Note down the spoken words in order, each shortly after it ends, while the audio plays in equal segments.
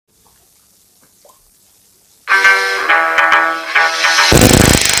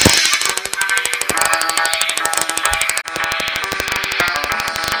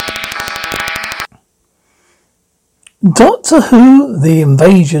Doctor Who, The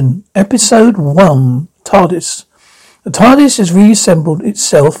Invasion, Episode 1, TARDIS. The TARDIS has reassembled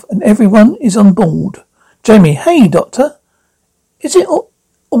itself and everyone is on board. Jamie, hey, Doctor. Is it all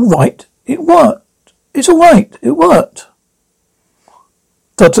right? It worked. It's all right. It worked.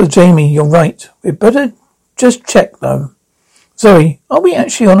 Dr. Jamie, you're right. We'd better just check, though. Zoe, are we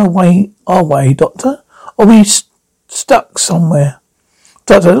actually on our way, Doctor? Are we stuck somewhere?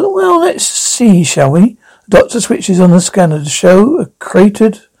 Doctor, well, let's see, shall we? The Doctor switches on the scanner to show a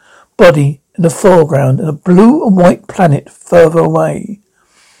cratered body in the foreground and a blue and white planet further away.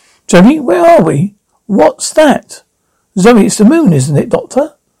 Jamie, where are we? What's that? Zoe, it's the moon, isn't it,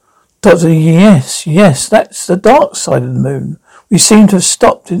 Doctor? Doctor, yes, that's the dark side of the moon. We seem to have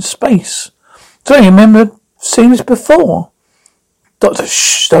stopped in space. Zoe, remember seeing this before? Doctor,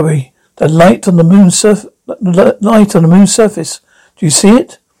 shh, Zoe. The light on the moon's surface. Do you see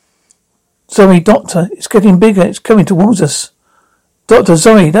it? Zoe, Doctor, it's getting bigger. It's coming towards us. Doctor,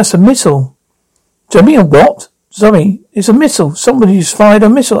 Zoe, that's a missile. Jamie, a what? Zoe, it's a missile. Somebody's fired a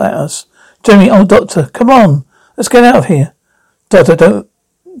missile at us. Jamie, oh, Doctor, come on. Let's get out of here. Doctor,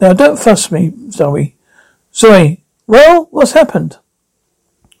 don't fuss me, Zoe. Zoe, well, what's happened?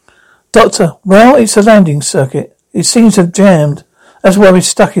 Doctor, well, it's a landing circuit. It seems to have jammed. That's why we're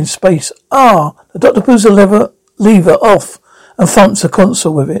stuck in space. The Doctor pulls the lever off and thumps the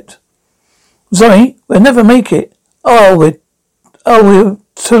console with it. Zoe, we'll never make it. We're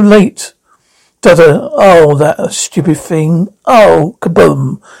too late. Doctor, that stupid thing.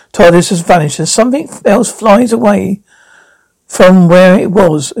 Kaboom. TARDIS has vanished and something else flies away from where it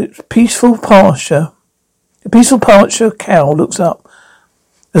was. It's peaceful pasture. A peaceful pasture cow looks up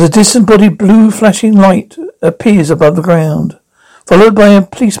as a disembodied blue flashing light appears above the ground, followed by a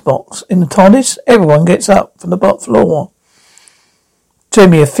police box. In the TARDIS, everyone gets up from the bottom floor.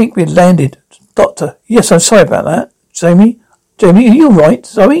 Jamie, I think we landed. Doctor, yes, I'm sorry about that. Jamie, are you all right?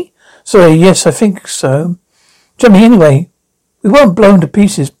 Zoe? Sorry, yes, I think so. Jamie, anyway, we weren't blown to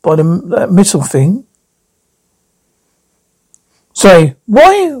pieces by that missile thing. Say,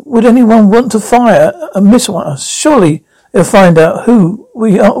 why would anyone want to fire a missile at us? Surely they'll find out who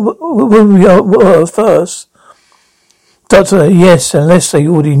we were first. Doctor, yes, unless they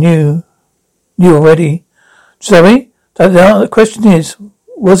already knew already. Zoe, the question is,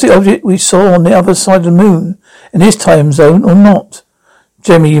 was the object we saw on the other side of the moon in this time zone or not?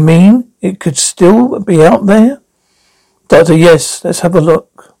 Jamie, you mean it could still be out there? Doctor, yes, let's have a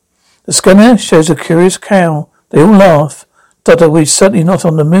look. The scanner shows a curious cow. They all laugh. Doctor, we're certainly not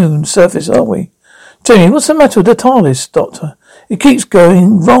on the moon's surface, are we? Jamie, what's the matter with the TARDIS, Doctor? It keeps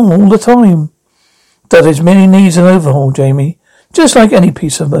going wrong all the time. Doctor, it merely needs an overhaul, Jamie. Just like any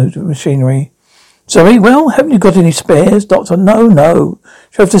piece of machinery. Zoe, well, haven't you got any spares? Doctor, no.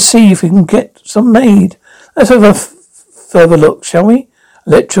 Shall have to see if we can get some made. Let's have a further look, shall we?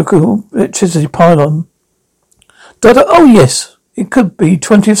 Electricity pylon. Doctor, oh yes, it could be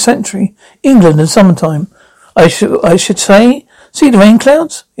 20th century. England in summertime. I should say, see the rain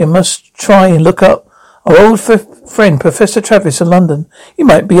clouds? You must try and look up our old friend Professor Travis in London. He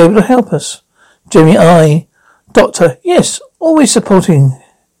might be able to help us. Jamie, Doctor, yes, always supposing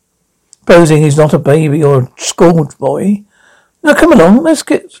he's not a baby or a schoolboy. Now come along, let's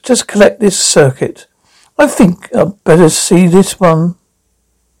just collect this circuit. I think I'd better see this one.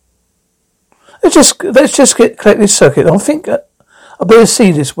 Let's just collect this circuit. I think I better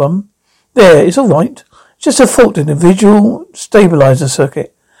see this one. There, it's all right. It's just a fault in the visual stabilizer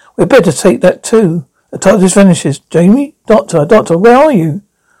circuit. We'd better take that too. The TARDIS vanishes. Jamie? Doctor, where are you?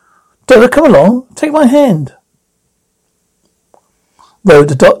 Doctor, come along. Take my hand. Road.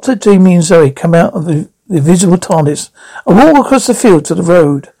 The Doctor, Jamie and Zoe come out of the visible TARDIS and walk across the field to the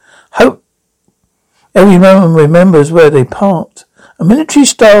road. Hope everyone remembers where they parked. A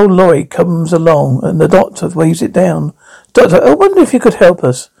military-style lorry comes along and the Doctor waves it down. Doctor, I wonder if you could help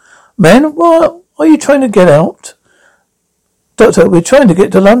us. Man, what are you trying to get out? Doctor, we're trying to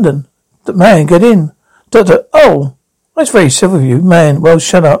get to London. Man, get in. Doctor, that's very civil of you. Man, well,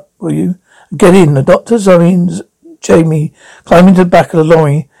 shut up, will you? Get in. The Doctor, Zoe and Jamie climb into the back of the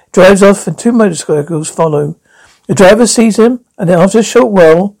lorry. Drives off and two motorcycles follow. The driver sees him and then after a short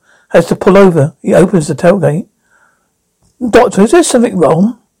while has to pull over. He opens the tailgate. Doctor, is there something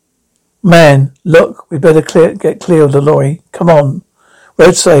wrong? Man, look, we better get clear of the lorry. Come on.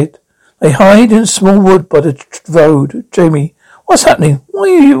 Roadside. They hide in small wood by the road. Jamie, what's happening?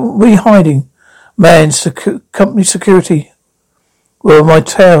 Why are we hiding? Man, company security. Well, my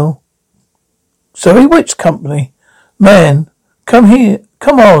tail. Sorry, which company? Man, come here.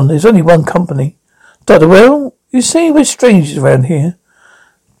 Come on, there's only one company. Doctor, well, you see, we're strangers around here.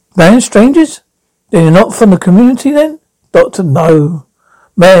 Man, strangers? Then you're not from the community then? Doctor, no.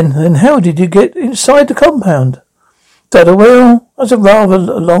 Man, then how did you get inside the compound? Doctor, well, that's a rather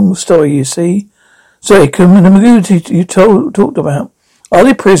long story, you see. Zakum and the Magooty you talked about. Are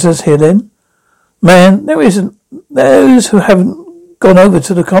they prisoners here then? Man, there isn't. Those who haven't gone over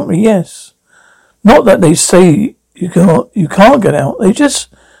to the company, yes. Not that they say you can't get out. They just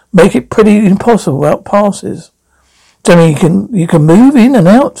make it pretty impossible without passes. Jimmy, you can move in and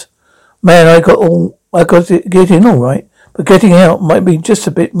out. Man, I got to get in all right, but getting out might be just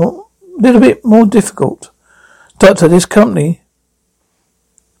a little bit more difficult. Doctor, this company,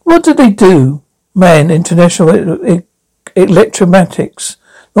 what do they do? Man, International Electromatics.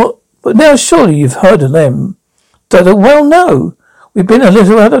 But now surely you've heard of them. Doctor, well, no. We've been a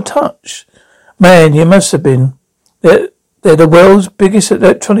little out of touch. Man, you must have been. They're the world's biggest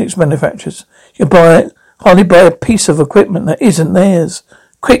electronics manufacturers. You hardly buy a piece of equipment that isn't theirs.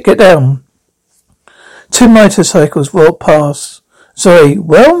 Quick, get down. 2 motorcycles rolled past. Zoe,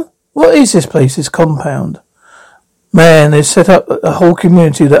 well, what is this place, this compound? Man, they've set up a whole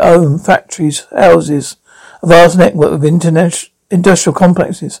community that own factories, houses, a vast network of industrial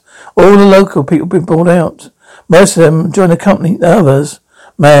complexes. All the local people have been brought out. Most of them joined the company, the others.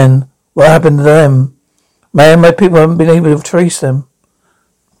 Man, what happened to them? Man, my people haven't been able to trace them.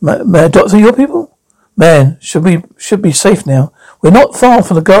 Doctor, your people? Man, should be safe now. We're not far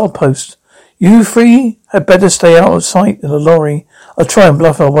from the guard post. You three had better stay out of sight in the lorry. I'll try and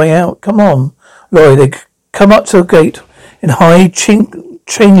bluff our way out. Come on. Lorry, they come up to a gate in high chain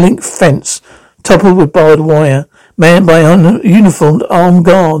link fence, toppled with barbed wire, manned by uniformed armed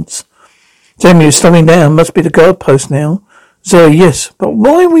guards. Jamie is slowing down. Must be the guard post now. Zoe, yes, but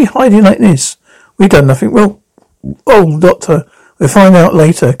why are we hiding like this? We've done nothing. Well, oh, Doctor, we'll find out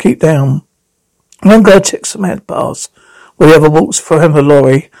later. Keep down. One guard checks the man pass, while the other walks from the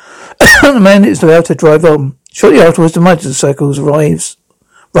lorry. The man is allowed to drive on. Shortly afterwards, the motorcycles riders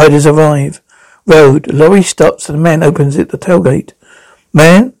arrive. Road. The lorry stops and the man opens the tailgate.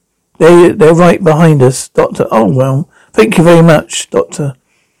 Man, they're right behind us, Doctor. Oh, well, thank you very much, Doctor.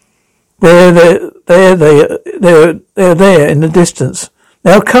 They're there in the distance.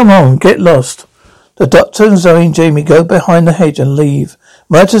 Now come on, get lost. The Doctor and Zoe and Jamie go behind the hedge and leave.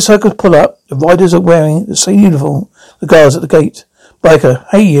 Motorcycles pull up. The riders are wearing the same uniform. The guards at the gate. Biker,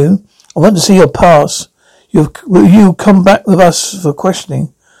 hey you, I want to see your pass. Will you come back with us for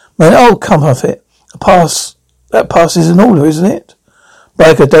questioning? Man, oh, come off it. That pass is in order, isn't it?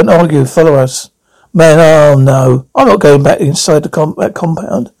 Biker, don't argue, follow us. Man, oh no, I'm not going back inside that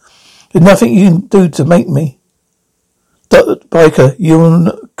compound. There's nothing you can do to make me. Biker,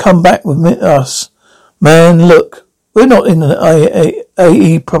 you'll come back with us. Man, look, we're not in an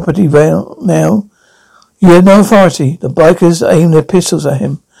AE property now. You have no authority. The bikers aim their pistols at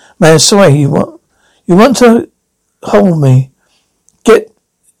him. Man, sorry, you want to hold me. Get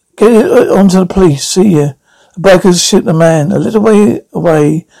onto the police, see ya. The bikers shoot the man. A little way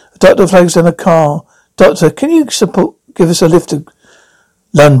away, the doctor flags down a car. Doctor, can you give us a lift to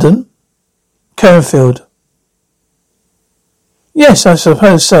London? Canfield. Yes, I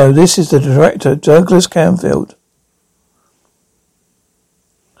suppose so. This is the director, Douglas Canfield.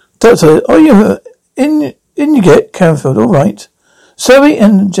 Doctor, are you in you get, Canfield, all right. Zoe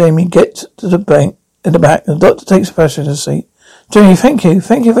and Jamie get to the bank in the back, and the doctor takes a passenger seat. Jamie, thank you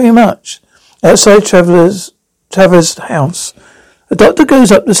very much. Outside Travers' house, the doctor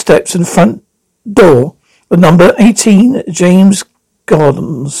goes up the steps in the front door of number 18 James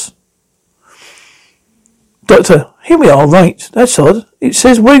Gardens. Doctor, here we are, right. That's odd. It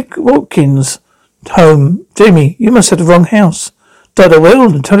says Watkins home. Jamie, you must have the wrong house. Doctor, well,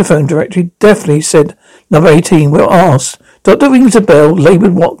 the telephone directory definitely said number 18. Well asked. Doctor rings a bell,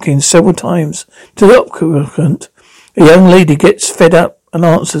 labelled Watkins several times. To the occupant, a young lady gets fed up and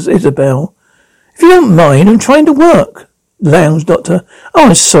answers Isabel. If you don't mind, I'm trying to work. Lounge, Doctor. Oh,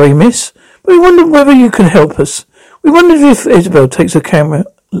 I'm sorry, miss, but we wondered whether you could help us. We wondered if Isabel takes the camera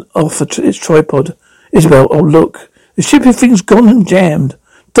off its tripod. Isabel, oh look, the stupid thing's gone and jammed.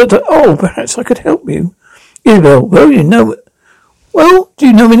 Doctor, oh, perhaps I could help you. Isabel, well, do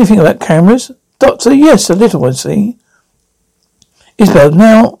you know anything about cameras? Doctor, yes, a little, I see. Isabel,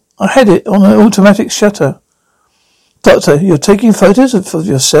 now, I had it on an automatic shutter. Doctor, you're taking photos of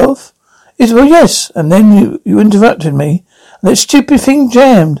yourself? Isabel, yes, and then you interrupted me, and that stupid thing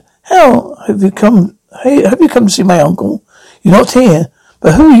jammed. How have you come? Hey, have you come to see my uncle? You're not here.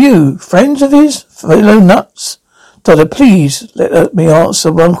 But who are you? Friends of his? Fellow nuts? Doctor, please let me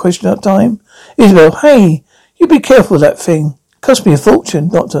answer one question at a time. Isabel, hey, you be careful with that thing. Cost me a fortune,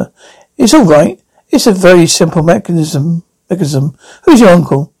 Doctor. It's all right. It's a very simple mechanism. Who's your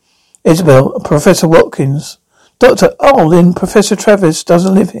uncle? Isabel, Professor Watkins. Doctor, oh, then Professor Travis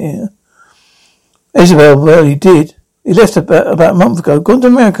doesn't live here. Isabel, well, he did. He left about a month ago, gone to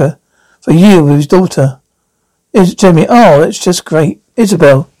America for a year with his daughter. Jamie, oh, that's just great.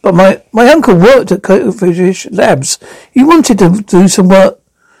 Isabel, but my uncle worked at Coatbridge Labs. He wanted to do some work.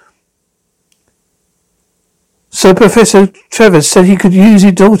 So Professor Travis said he could use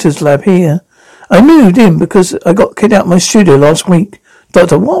his daughter's lab here. I moved in because I got kicked out of my studio last week.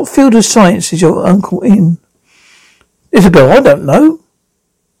 Doctor, what field of science is your uncle in? Isabel, I don't know.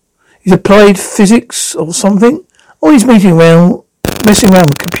 He's applied physics or something. Or he's messing around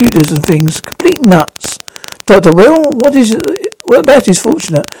with computers and things. Complete nuts. Doctor, well, that is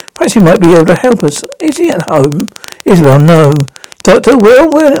fortunate. Perhaps he might be able to help us. Is he at home? Isabel, no. Doctor, well,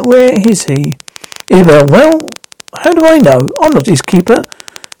 where is he? Isabel, well, how do I know? I'm not his keeper.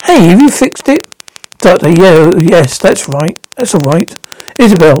 Hey, have you fixed it? Doctor, yes, that's right. That's all right.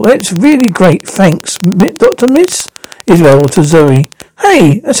 Isabel, that's really great. Thanks. Dr. Miss? Isabel to Zoe.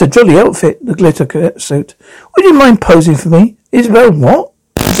 Hey, that's a jolly outfit, the glitter suit. Would you mind posing for me? Isabel, what?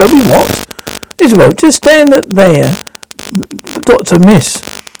 Zoe, what? Isabel, just stand there. Dr. Miss.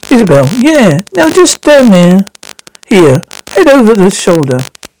 Isabel, yeah. Now just stand there. Here, head over the shoulder.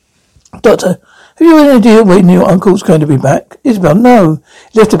 Doctor, have you any idea when your uncle's going to be back? Isabel, no.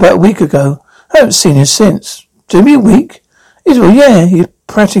 He left about a week ago. I haven't seen him since. Jimmy, a week? Isabel, yeah. He's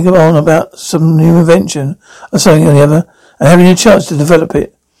prattling on about some new invention or something or the other and having a chance to develop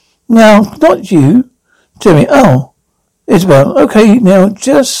it. Now, not you. Jimmy, oh. Isabel, okay, now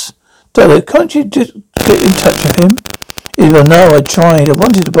just... Doctor, can't you just get in touch with him? Isabel, no, I tried. I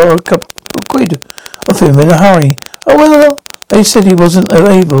wanted to borrow a couple of quid off him in a hurry. Oh, well, they said he wasn't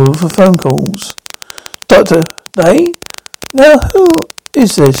available for phone calls. Doctor, they? Now, who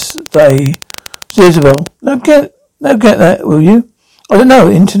is this they? Isabel, now get that, will you? I don't know,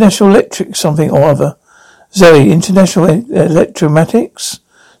 International Electric something or other. Zoe, International Electromatics?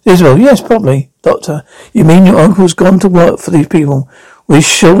 Isabel, yes, probably. Doctor, you mean your uncle's gone to work for these people? We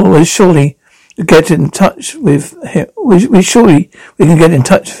surely get in touch with him. We can get in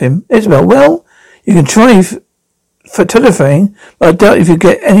touch with him. Isabel, well, you can try for telephone, but I doubt if you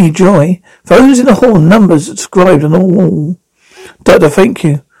get any joy. Phones in the hall, numbers inscribed on the wall. Doctor, thank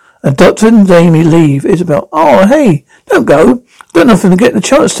you. And Doctor and Amy leave. Isabel, oh, hey, don't go. Don't often get the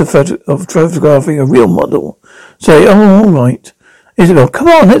chance to photographing a real model. Say, oh, all right. Isabel, come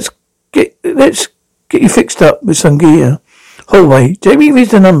on, let's get you fixed up with some gear. Hallway. Jamie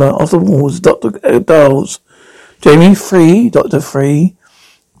reads the number off the walls. Doctor dials. Jamie 3, Doctor 3.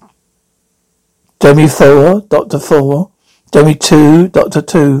 Jamie 4, Doctor 4. Jamie 2, Doctor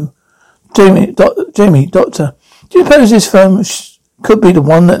 2. Jamie, Doctor. Do you suppose this phone could be the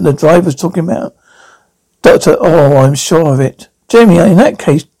one that the driver's talking about? Doctor, oh, I'm sure of it. Jamie, in that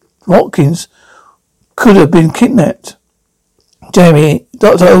case, Watkins could have been kidnapped. Jamie,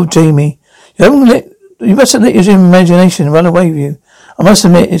 Doctor, oh, Jamie, you mustn't let your imagination run away with you. I must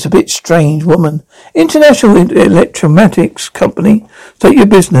admit, it's a bit strange, woman. International Electromatics Company, take your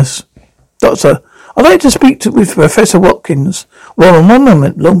business. Doctor, I'd like to speak with Professor Watkins. Well, one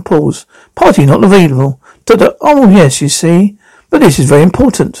moment, long pause. Party not available. Doctor, oh, yes, you see. But this is very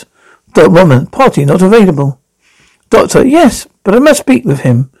important. Woman, party not available. Doctor, yes, but I must speak with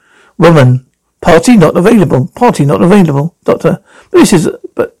him. Woman, party not available. Party not available. Doctor, this is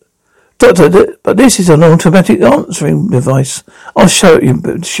an automatic answering device. I'll show it you,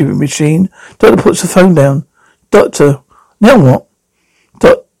 stupid machine. Doctor puts the phone down. Doctor, now what?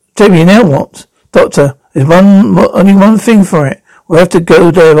 Jamie, now what? Doctor, there's only one thing for it. We'll have to go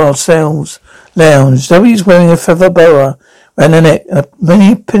there ourselves. Lounge. Zoe's wearing a feather boa around her neck and a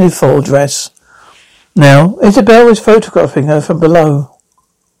mini pinafore dress. Now, Isabel is photographing her from below.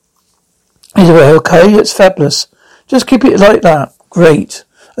 Isabel, okay, it's fabulous. Just keep it like that. Great.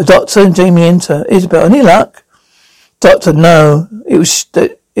 The doctor and Jamie enter. Isabel, any luck? Doctor, no. It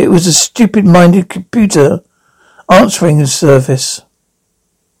was a stupid-minded computer answering the service.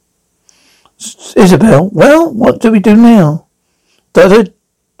 Isabel, well, what do we do now? Doctor,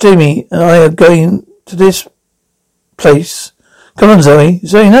 Jamie and I are going to this place. Come on, Zoe.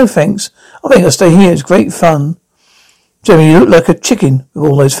 Zoe, no thanks. I think I'll stay here. It's great fun. Jamie, you look like a chicken with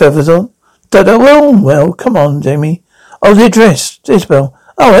all those feathers on. Doctor, well, come on, Jamie. Oh, the address. Isabel.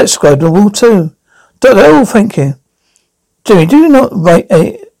 Oh, that's scribed on the wall too. Doctor, oh, thank you. Jamie, do you not write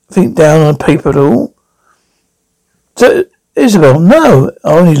anything down on paper at all? Isabel, no.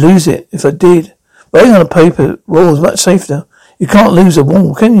 I'll only lose it if I did. Writing on a paper wall is much safer. You can't lose a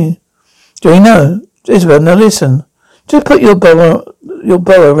wall, can you? Jamie, no. Isabel, now listen. Just put your bow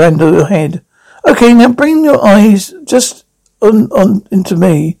around your head. Okay, now bring your eyes just on into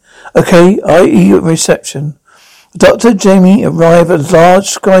me. Okay, i.e. reception. Dr. Jamie arrived at a large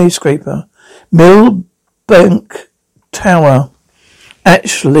skyscraper, Millbank Tower,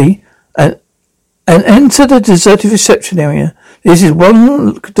 actually, and entered the deserted reception area. There is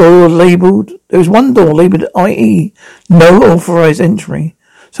one door labelled IE, no authorized entry.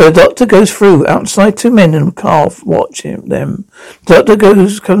 So the doctor goes through. Outside, two men in a car watching them. The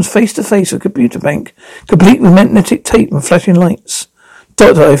doctor comes face to face with a computer bank, complete with magnetic tape and flashing lights.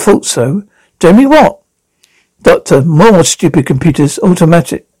 Doctor, I thought so. Jamie, what? Doctor, more stupid computers,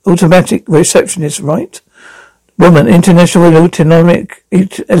 automatic receptionist, right? Woman, International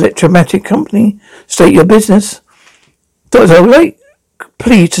Electromagnetic Company. State your business. Doctor, I would like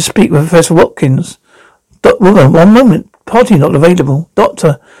please to speak with Professor Watkins. Woman, one moment. Party not available.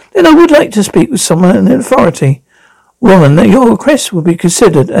 Doctor, then I would like to speak with someone in authority. Woman, that your request will be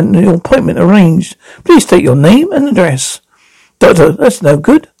considered and your appointment arranged. Please state your name and address. Doctor, that's no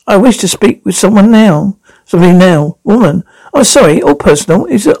good. I wish to speak with someone now. Somebody now. Woman, I'm sorry, all personnel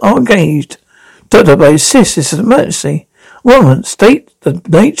are engaged. Doctor, but I insist this is an emergency. Woman, state the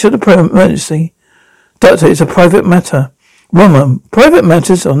nature of the emergency. Doctor, it's a private matter. Woman, private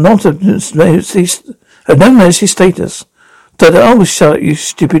matters are not have no emergency status. Doctor, oh, shut up, you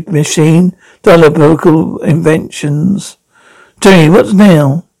stupid machine. Diabolical inventions. Jamie, what's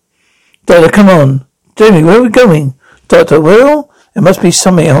now? Doctor, come on. Jamie, where are we going? Doctor, well, there must be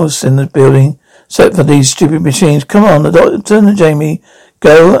something else in the building except for these stupid machines. Come on, the doctor and Jamie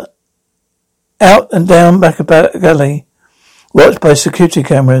go out and down back about alley, watched by security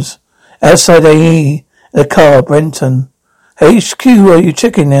cameras. Outside AE, in a car, Brenton. HQ, are you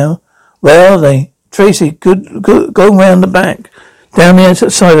checking now? Where are they? Tracy, good, go round the back, down the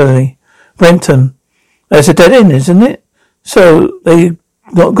outside alley. Brenton, that's a dead end, isn't it? So they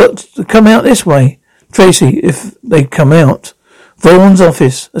not got to come out this way. Tracy, if they come out. Vaughan's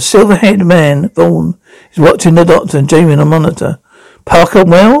office. A silver-haired man, Vaughan, is watching the doctor and Jamie on a monitor. Parker,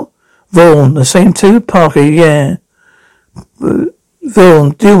 well? Vaughan, the same too? Parker, yeah.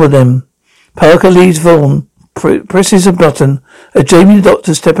 Vaughan, deal with them. Parker leaves Vaughan, presses a button. Jamie and the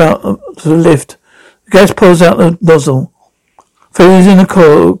doctor step out to the lift. The gas pulls out the nozzle. Failures in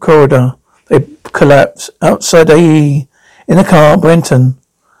the corridor. They collapse. Outside AE. In the car, Brenton.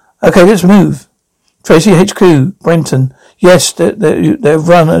 Okay, let's move. Tracy HQ, Brenton. Yes, they've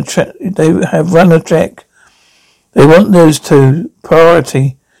run a check. They want those two.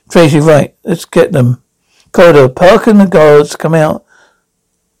 Priority. Tracy, right. Let's get them. Corridor. Parker and the guards come out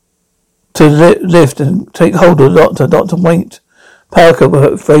to lift and take hold of the doctor. Doctor, wait. Parker,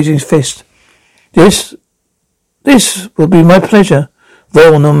 raising his fist. This will be my pleasure.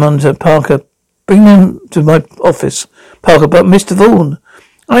 Vaughan on monitor. Parker, bring them to my office. Parker, but Mr. Vaughan,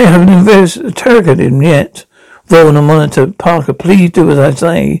 I haven't interrogated him yet. Vaughan on monitor. Parker, please do as I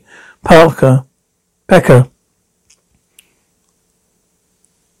say. Packer.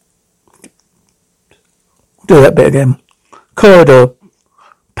 Do that bit again. Corridor.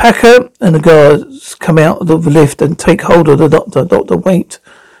 Packer and the guards come out of the lift and take hold of the doctor. Doctor, wait.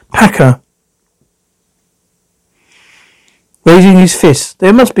 Packer. Raising his fist.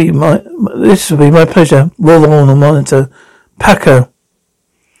 This will be my pleasure. Vaughan on monitor. Packer.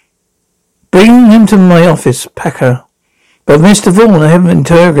 Bring him to my office, Packer. But Mr. Vaughan, I haven't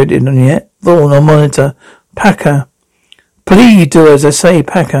interrogated him yet. Vaughan on monitor. Packer. Please do as I say,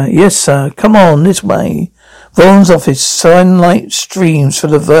 Packer. Yes, sir. Come on, this way. Vaughan's office. Sunlight streams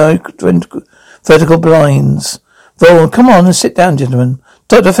through the vertical blinds. Vaughan, come on and sit down, gentlemen.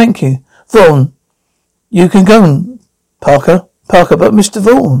 Doctor, thank you. Vaughan, you can go. Parker, but Mr.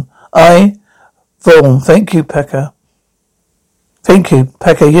 Vaughan. Vaughan, thank you, Packer. Thank you,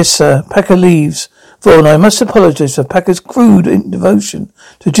 Packer. Yes, sir. Packer leaves. Vaughan, I must apologize for Packer's crude devotion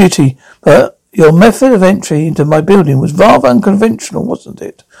to duty, but your method of entry into my building was rather unconventional, wasn't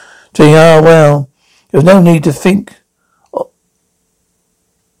it? Well, there was no need to think.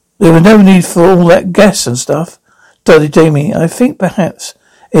 There was no need for all that gas and stuff. Dotty Jamie, I think perhaps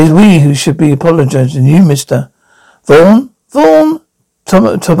it is we who should be apologizing to you, Mr. Vaughan?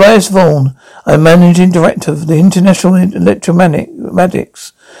 Tobias Vaughan. I'm managing director of the International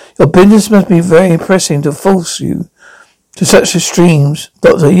Electromagnetics. Your business must be very pressing to force you to such extremes.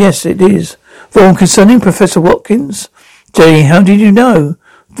 Doctor, yes, it is. Vaughan, concerning Professor Watkins? Jay, how did you know?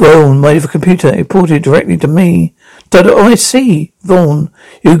 Vaughan, my computer reported directly to me. Doctor, I see. Vaughan,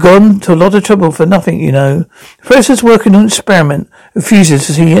 you've gone to a lot of trouble for nothing, you know. The professor's working on an experiment, refuses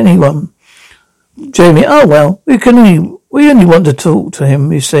to see anyone. Jamie, oh well, we only want to talk to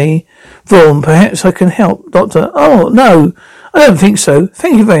him, you see. Vaughan, perhaps I can help. Doctor, oh no, I don't think so.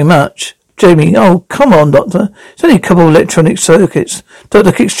 Thank you very much. Jamie, oh, come on, Doctor. It's only a couple of electronic circuits.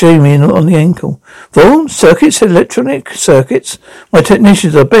 Doctor kicks Jamie on the ankle. Vaughan, circuits, electronic circuits? My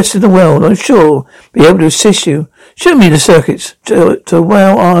technicians are best in the world. I'm sure be able to assist you. Show me the circuits.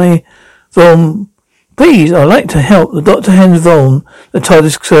 Vaughan, please, I'd like to help. The doctor hands Vaughan the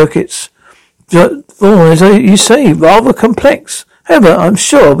TARDIS circuits. Vaughan, as you say, rather complex. However, I'm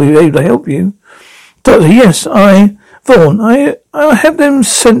sure I'll be able to help you. Doctor, yes, Vaughan, I'll have them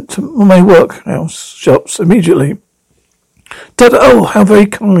sent to my workhouse shops immediately. Doctor, oh, how very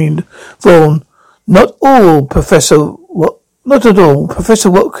kind. Vaughan, not at all. Professor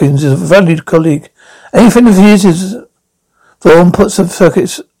Watkins is a valued colleague. Anything of his is... Vaughan puts the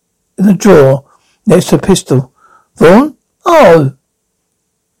circuits in a drawer next to a pistol. Vaughan, oh,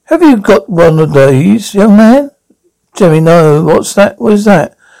 have you got one of these, young man? Jimmy, no, what's that? What is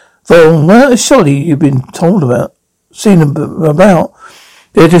that? Vaughan, well, surely you've been told about. Seen them about.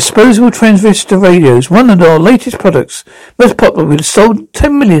 They're disposable transistor radios, one of our latest products. Most popular, we've sold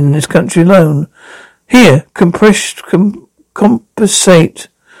 10 million in this country alone. Here, compensation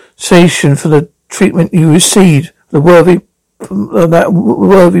for the treatment you received, that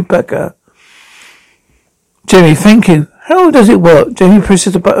worthy Packer. Jimmy, thank you. How does it work? Jamie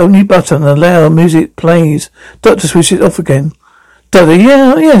presses the only button and loud music plays. Doctor switches it off again. Doctor,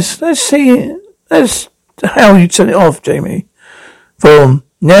 yes, let's see. That's how you turn it off, Jamie. Vaughan,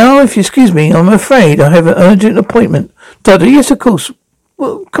 now, if you excuse me, I'm afraid I have an urgent appointment. Doctor, yes, of course.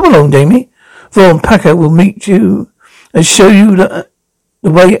 Well, come along, Jamie. Vaughan, Packer will meet you and show you the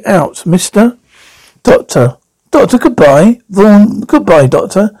way out, mister. Doctor, goodbye. Vaughan, goodbye,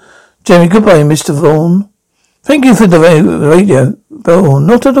 Doctor. Jamie, goodbye, Mr. Vaughan. Thank you for the radio. Vaughan,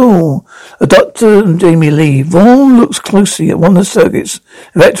 not at all. The doctor and Jamie leave. Vaughan looks closely at one of the circuits,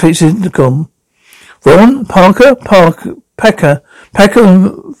 evacuates the intercom. Vaughan, Packer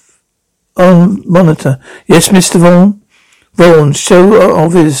on monitor. Yes, Mr. Vaughan. Vaughan, show our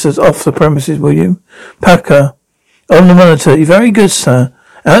visitors off the premises, will you? Packer on the monitor. You're very good, sir.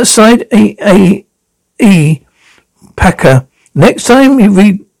 Outside E. Packer. Next time you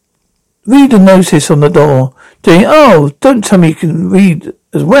read the notice on the door. Don't tell me you can read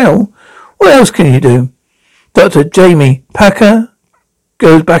as well. What else can you do? Doctor, Jamie. Packer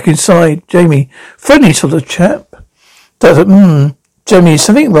goes back inside. Jamie, friendly sort of chap. Doctor, Jamie, is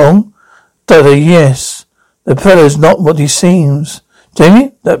something wrong? Doctor, yes. The fellow's not what he seems.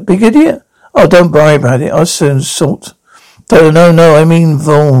 Jamie, that big idiot? Oh, don't worry about it. I'll soon sort. Doctor, no, I mean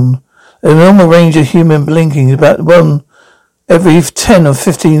Vaughan. The normal range of human blinking is about one every 10 or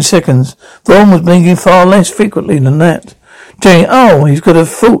 15 seconds. Vaughan was blinking far less frequently than that. Jamie, he's got a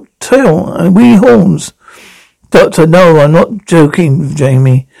forked tail and wee horns. Doctor, no, I'm not joking,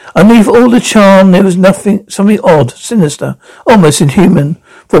 Jamie. Underneath all the charm, there was something odd, sinister, almost inhuman.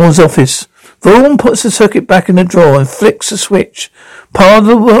 Vaughan's office. Vaughan puts the circuit back in the drawer and flicks a switch. Part of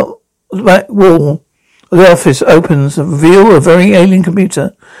the back wall of the office opens and reveals a very alien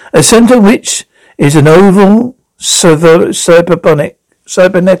computer, a center of which is an oval cybernetic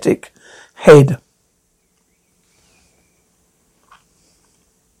head.